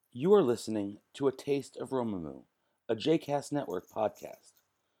You are listening to A Taste of Romamu, a JCast Network podcast.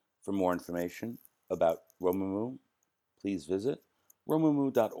 For more information about Romamu, please visit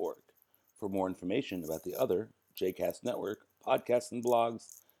romamu.org. For more information about the other JCast Network podcasts and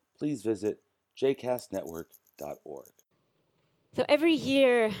blogs, please visit jcastnetwork.org. So every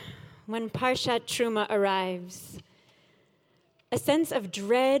year when Parshat Trumah arrives, a sense of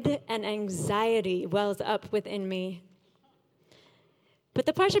dread and anxiety wells up within me. But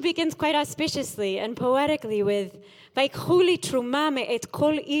the parsha begins quite auspiciously and poetically with "Vaikhu li truma me'et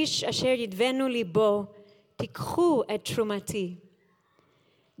kol ish asher yidvenu libo, tikhu et trumati."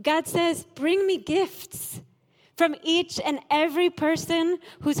 God says, bring me gifts from each and every person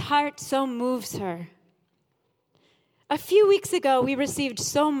whose heart so moves her. A few weeks ago, we received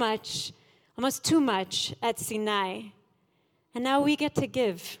so much, almost too much, at Sinai. And now we get to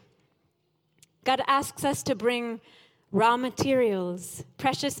give. God asks us to bring raw materials,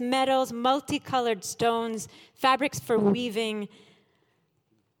 precious metals, multicolored stones, fabrics for weaving.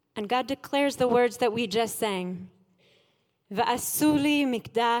 And God declares the words that we just sang. Va'asu li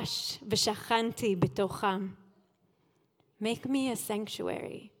mikdash v'shachanti b'tocham. Make me a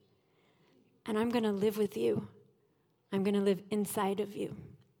sanctuary, and I'm going to live with you. I'm going to live inside of you.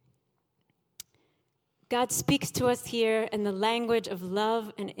 God speaks to us here in the language of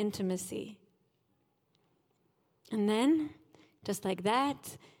love and intimacy. And then, just like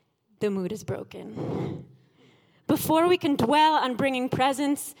that, the mood is broken. Before we can dwell on bringing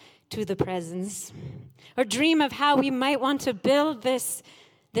presents to the presence, or dream of how we might want to build this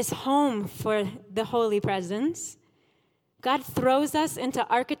home for the holy presence, God throws us into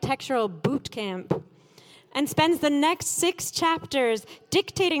architectural boot camp and spends the next 6 chapters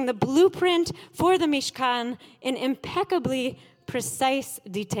dictating the blueprint for the Mishkan in impeccably precise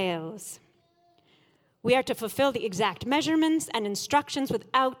details. We are to fulfill the exact measurements and instructions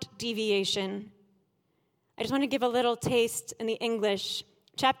without deviation. I just want to give a little taste in the English.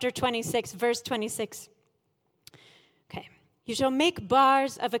 Chapter 26, verse 26. Okay. You shall make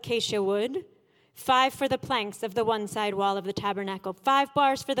bars of acacia wood, 5 for the planks of the one side wall of the tabernacle, 5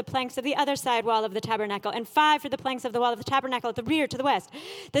 bars for the planks of the other side wall of the tabernacle, and 5 for the planks of the wall of the tabernacle at the rear to the west.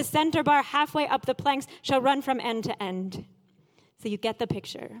 The center bar halfway up the planks shall run from end to end. So you get the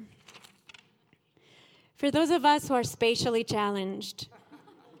picture. For those of us who are spatially challenged,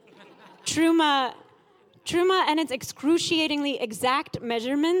 Trumah and its excruciatingly exact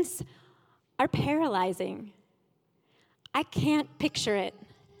measurements are paralyzing. I can't picture it.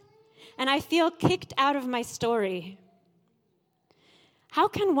 And I feel kicked out of my story. How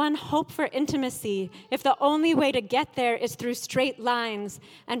can one hope for intimacy if the only way to get there is through straight lines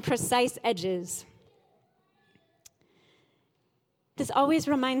and precise edges? This always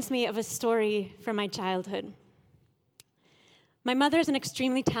reminds me of a story from my childhood. My mother is an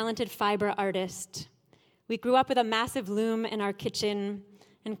extremely talented fiber artist. We grew up with a massive loom in our kitchen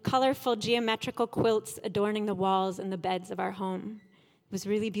and colorful geometrical quilts adorning the walls and the beds of our home. It was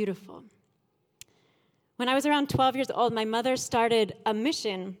really beautiful. When I was around 12 years old, my mother started a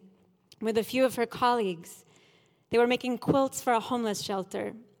mission with a few of her colleagues. They were making quilts for a homeless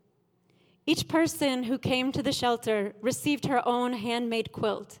shelter. Each person who came to the shelter received her own handmade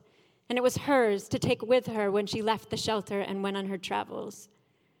quilt, and it was hers to take with her when she left the shelter and went on her travels.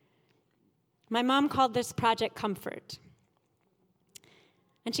 My mom called this project Comfort.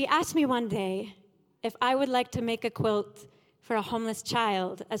 And she asked me one day if I would like to make a quilt for a homeless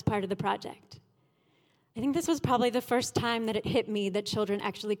child as part of the project. I think this was probably the first time that it hit me that children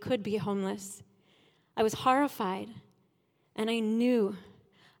actually could be homeless. I was horrified, and I knew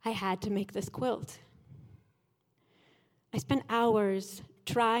I had to make this quilt. I spent hours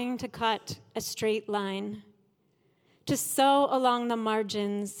trying to cut a straight line, to sew along the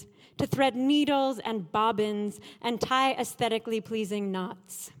margins, to thread needles and bobbins and tie aesthetically pleasing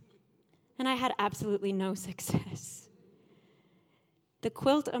knots. And I had absolutely no success. The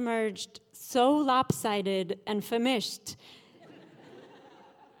quilt emerged so lopsided and famished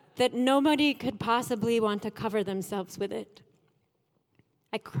that nobody could possibly want to cover themselves with it.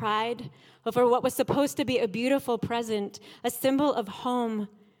 I cried over what was supposed to be a beautiful present, a symbol of home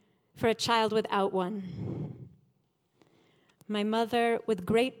for a child without one. My mother, with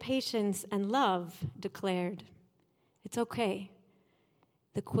great patience and love, declared, "It's okay.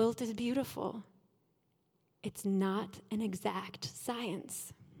 The quilt is beautiful. It's not an exact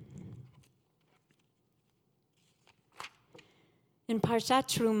science." In Parshat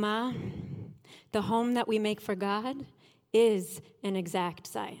Trumah, the home that we make for God is an exact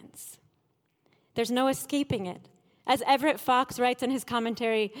science. There's no escaping it. As Everett Fox writes in his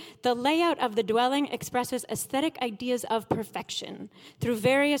commentary, the layout of the dwelling expresses aesthetic ideas of perfection through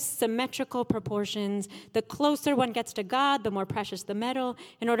various symmetrical proportions. The closer one gets to God, the more precious the metal,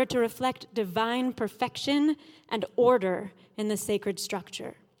 in order to reflect divine perfection and order in the sacred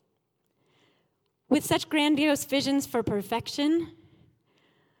structure. With such grandiose visions for perfection,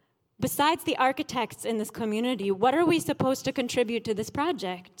 besides the architects in this community, what are we supposed to contribute to this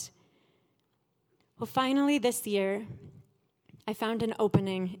project? Well, finally, this year, I found an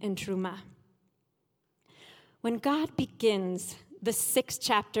opening in Trumah. When God begins the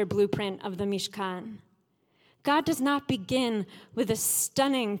 6-chapter blueprint of the Mishkan, God does not begin with a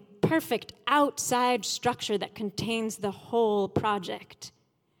stunning, perfect outside structure that contains the whole project.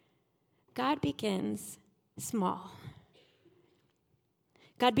 God begins small.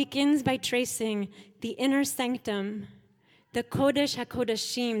 God begins by tracing the inner sanctum, the Kodesh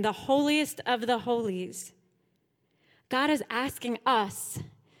HaKodashim, the holiest of the holies. God is asking us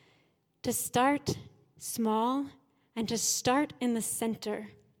to start small and to start in the center,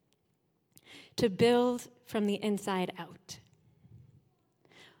 to build from the inside out.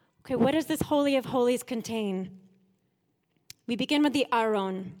 Okay, what does this Holy of Holies contain? We begin with the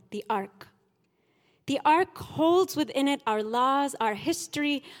Aron, the Ark. The Ark holds within it our laws, our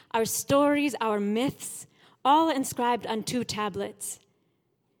history, our stories, our myths, all inscribed on 2 tablets.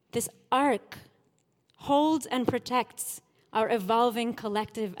 This Ark holds and protects our evolving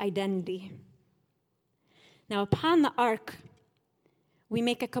collective identity. Now, upon the Ark, we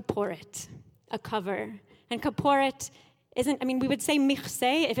make a kaporet, a cover. And kaporet isn't, we would say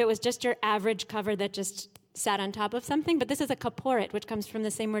michse if it was just your average cover that just sat on top of something, but this is a kaporet, which comes from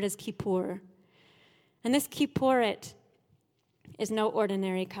the same word as kippur. And this kipporet is no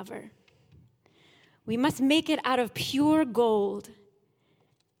ordinary cover. We must make it out of pure gold,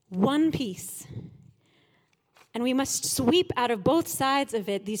 one piece. And we must sweep out of both sides of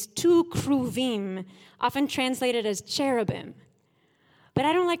it these 2 kruvim, often translated as cherubim. But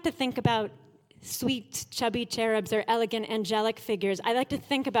I don't like to think about sweet, chubby cherubs or elegant angelic figures. I like to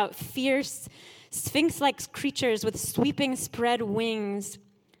think about fierce, sphinx-like creatures with sweeping spread wings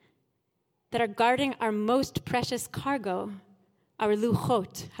that are guarding our most precious cargo, our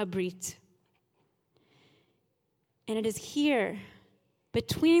luchot habrit. And it is here,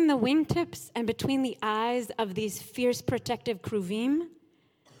 between the wingtips and between the eyes of these fierce protective kruvim,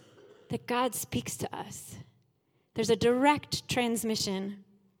 that God speaks to us. There's a direct transmission.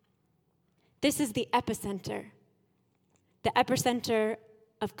 This is the epicenter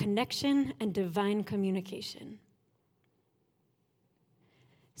of connection and divine communication.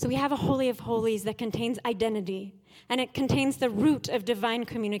 So we have a Holy of Holies that contains identity, and it contains the root of divine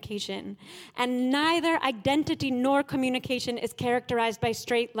communication. And neither identity nor communication is characterized by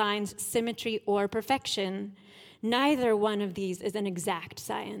straight lines, symmetry, or perfection. Neither one of these is an exact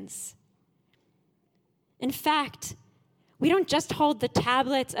science. In fact, we don't just hold the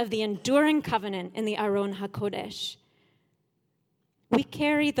tablets of the enduring covenant in the Aron HaKodesh. We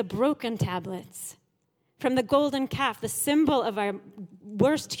carry the broken tablets from the golden calf, the symbol of our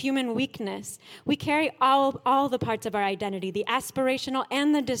worst human weakness. We carry all the parts of our identity, the aspirational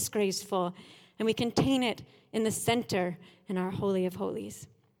and the disgraceful, and we contain it in the center in our Holy of Holies.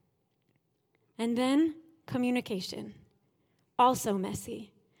 And then communication, also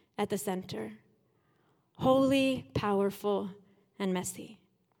messy at the center. Holy, powerful, and messy.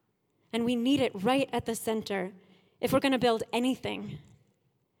 And we need it right at the center if we're going to build anything.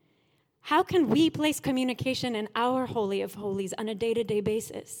 How can we place communication in our Holy of Holies on a day-to-day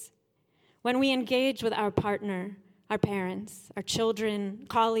basis? When we engage with our partner, our parents, our children,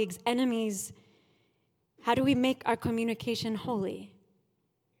 colleagues, enemies, how do we make our communication holy?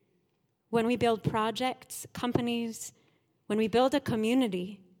 When we build projects, companies, when we build a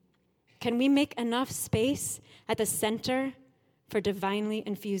community, can we make enough space at the center for divinely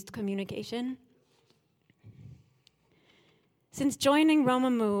infused communication? Since joining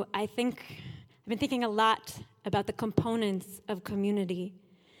Romamu, I've been thinking a lot about the components of community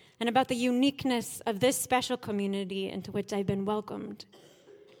and about the uniqueness of this special community into which I've been welcomed.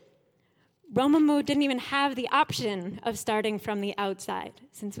 Romamu didn't even have the option of starting from the outside,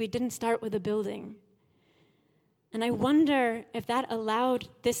 since we didn't start with a building. And I wonder if that allowed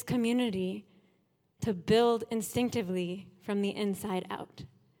this community to build instinctively from the inside out.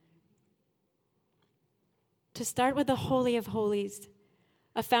 To start with the Holy of Holies,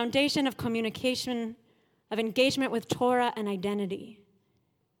 a foundation of communication, of engagement with Torah and identity.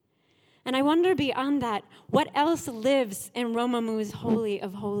 And I wonder beyond that, what else lives in Romamu's Holy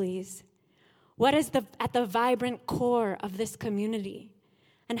of Holies? What is at the vibrant core of this community?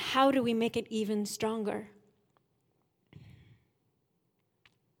 And how do we make it even stronger?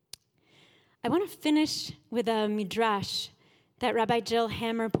 I want to finish with a midrash that Rabbi Jill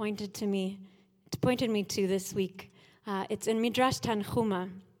Hammer pointed me to this week. It's in Midrash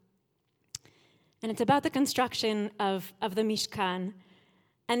Trumah, and it's about the construction of the Mishkan.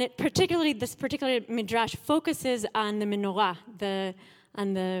 And this particular midrash focuses on the menorah,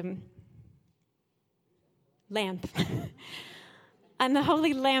 on the lamp, on the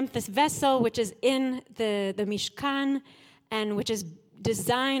holy lamp, this vessel which is in the Mishkan, and which is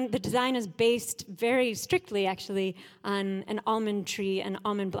the design is based very strictly, actually, on an almond tree and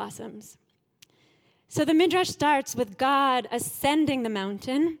almond blossoms. So the Midrash starts with God ascending the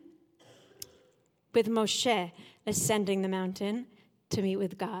mountain, with Moshe ascending the mountain to meet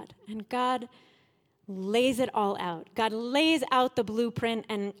with God. And God lays it all out. God lays out the blueprint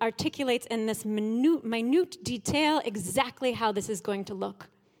and articulates in this minute detail exactly how this is going to look.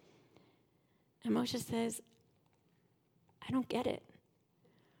 And Moshe says, I don't get it.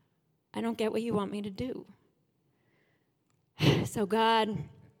 I don't get what you want me to do. So God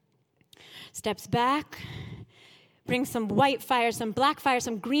steps back, brings some white fire, some black fire,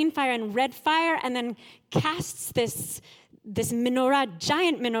 some green fire, and red fire, and then casts this menorah,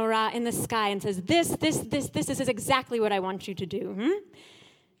 giant menorah in the sky and says, this is exactly what I want you to do.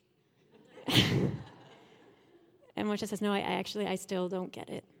 And Moshe says, no, I still don't get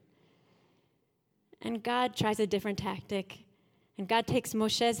it. And God tries a different tactic. And God takes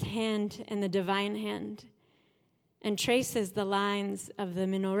Moshe's hand and the divine hand and traces the lines of the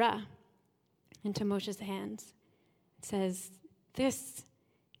menorah into Moshe's hands. It says, this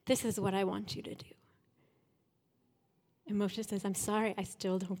is what I want you to do. And Moshe says, I'm sorry, I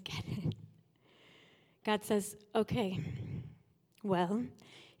still don't get it. God says, okay, well,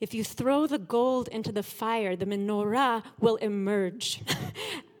 if you throw the gold into the fire, the menorah will emerge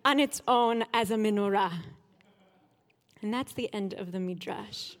on its own as a menorah. And that's the end of the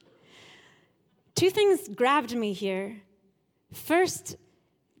midrash. Two things grabbed me here. First,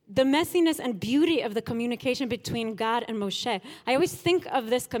 the messiness and beauty of the communication between God and Moshe. I always think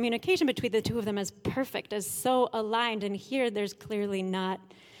of this communication between the two of them as perfect, as so aligned, and here there's clearly not,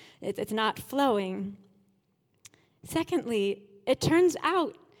 it's not flowing. Secondly, it turns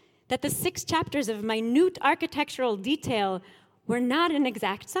out that the 6 chapters of minute architectural detail were not an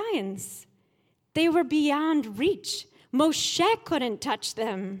exact science. They were beyond reach. Moshe couldn't touch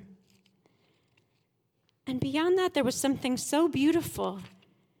them. And beyond that, there was something so beautiful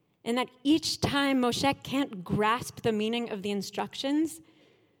in that each time Moshe can't grasp the meaning of the instructions,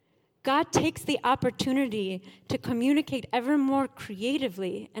 God takes the opportunity to communicate ever more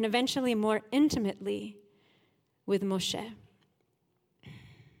creatively and eventually more intimately with Moshe.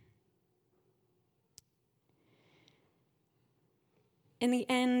 In the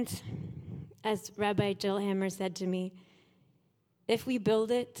end, as Rabbi Jill Hammer said to me, if we build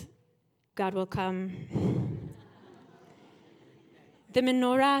it, God will come. The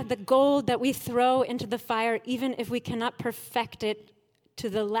menorah, the gold that we throw into the fire, even if we cannot perfect it to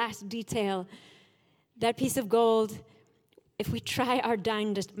the last detail, that piece of gold, if we try our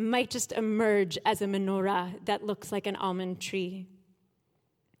darndest, might just emerge as a menorah that looks like an almond tree.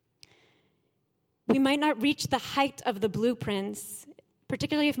 We might not reach the height of the blueprints,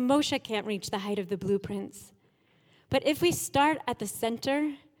 particularly if Moshe can't reach the height of the blueprints. But if we start at the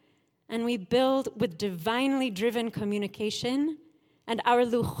center and we build with divinely driven communication, and our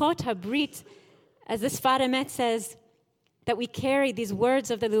luchot habrit, as the Sfat Emet says, that we carry these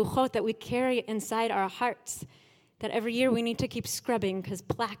words of the luchot that we carry inside our hearts, that every year we need to keep scrubbing because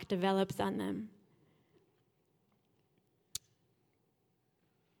plaque develops on them.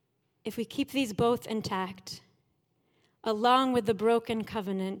 If we keep these both intact, along with the broken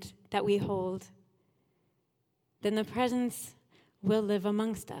covenant that we hold, then the presence will live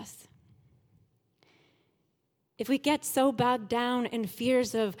amongst us. If we get so bogged down in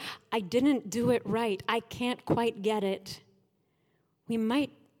fears of, I didn't do it right, I can't quite get it, we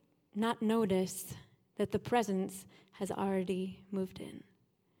might not notice that the presence has already moved in.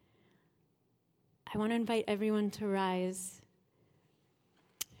 I want to invite everyone to rise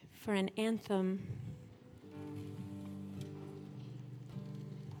for an anthem.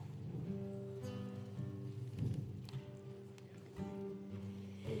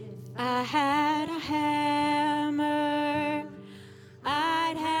 I had a hammer,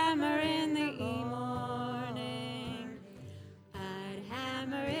 I'd hammer in the morning, I'd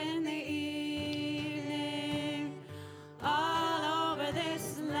hammer in the evening, all over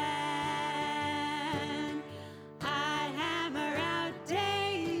this land. I'd hammer out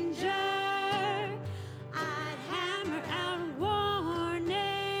danger, I'd hammer out warning,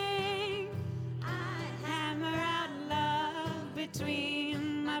 I'd hammer out love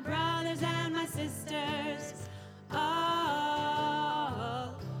between my brothers and my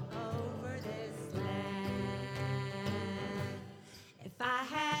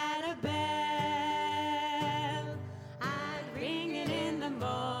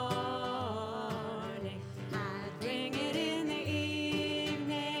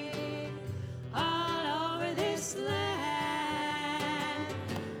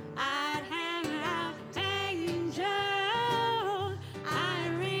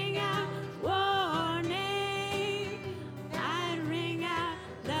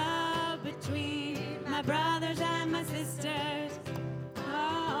my brothers and my sisters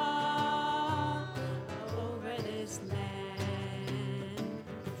all over this land.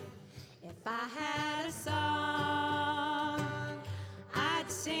 If I had a song, I'd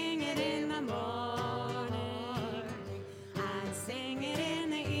sing it in the morning, I'd sing it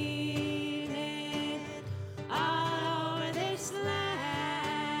in the evening, all over this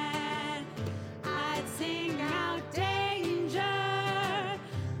land. I'd sing out danger,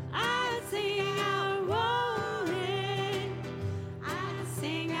 I'd sing out warning, I'd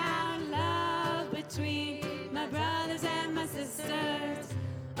sing out love between my brothers and my sisters